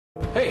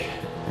Hey,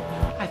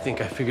 I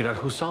think I figured out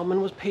who Solomon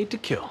was paid to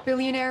kill.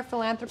 Billionaire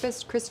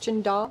philanthropist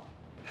Christian Dahl.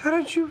 How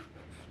did you?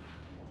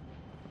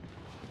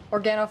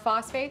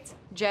 Organophosphates,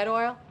 jet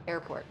oil,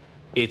 airport.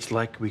 It's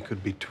like we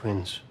could be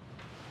twins.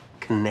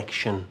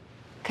 Connection.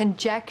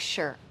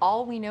 Conjecture.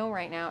 All we know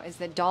right now is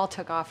that Dahl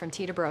took off from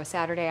Teterboro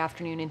Saturday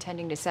afternoon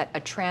intending to set a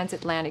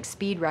transatlantic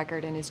speed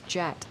record in his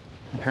jet.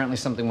 Apparently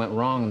something went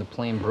wrong and the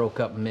plane broke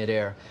up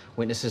midair.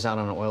 Witnesses out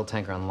on an oil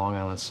tanker on Long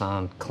Island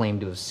Sound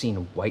claimed to have seen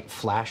a white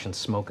flash and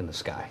smoke in the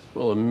sky.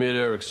 Well, a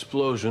mid-air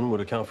explosion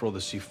would account for all the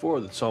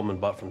C4 that Solomon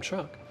bought from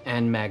Chuck.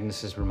 And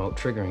Magnus's remote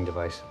triggering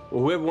device.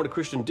 Well, whoever what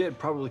Christian did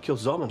probably killed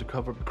Solomon to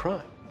cover up the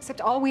crime. Except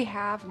all we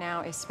have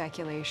now is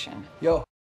speculation. Yo.